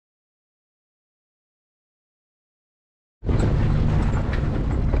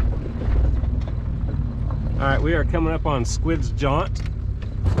Alright, we are coming up on Squids Jaunt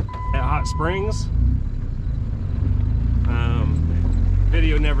at Hot Springs.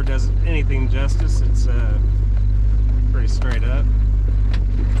 Video never does anything justice. It's pretty straight up.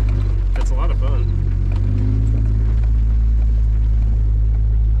 It's a lot of fun.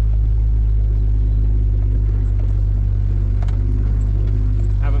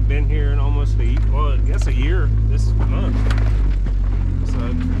 Haven't been here in almost a year this month. So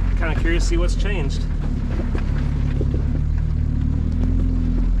I'm kind of curious to see what's changed.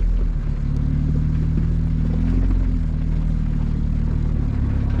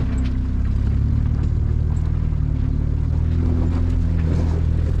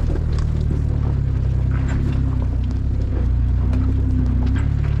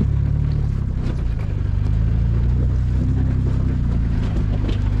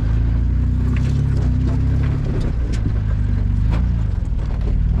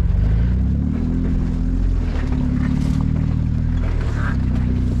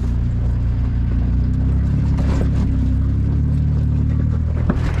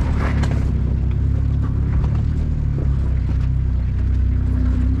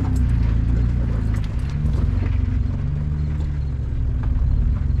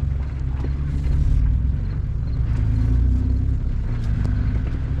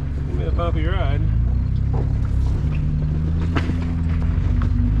 Bumpy ride.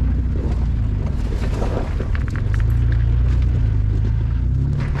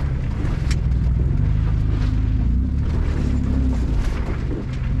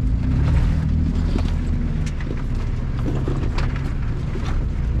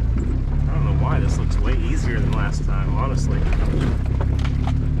 I don't know why this looks way easier than last time, honestly.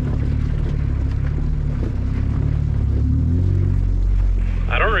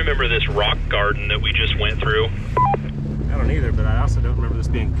 I don't remember this rock garden that we just went through. I don't either, but I also don't remember this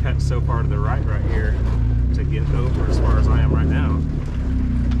being cut so far to the right here to get over as far as I am right now.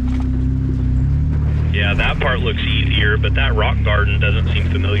 Yeah, that part looks easier, but that rock garden doesn't seem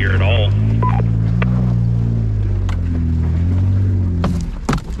familiar at all.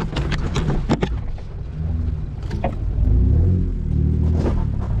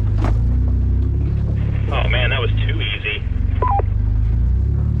 Oh man, that was too easy.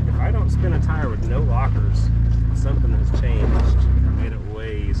 I don't spin a tire with no lockers. Something has changed and made it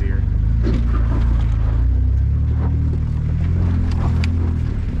way easier.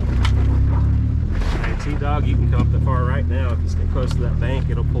 Hey, T-Dog, you can come up the far right now. If you stay close to that bank,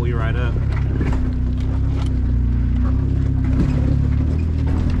 it'll pull you right up.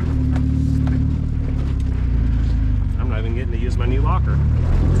 I'm not even getting to use my new locker.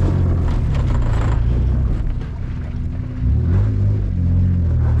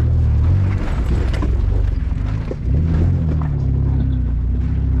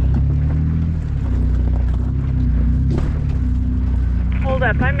 Hold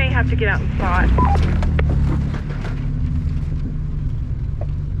up, I may have to get out and spot.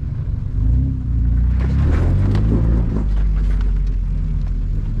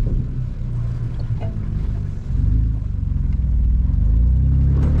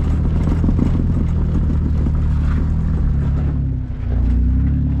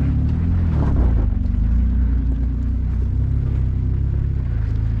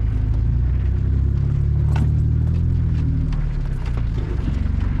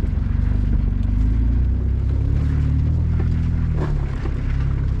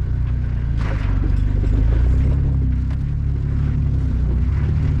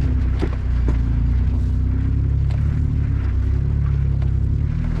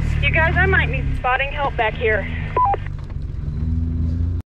 You guys, I might need spotting help back here.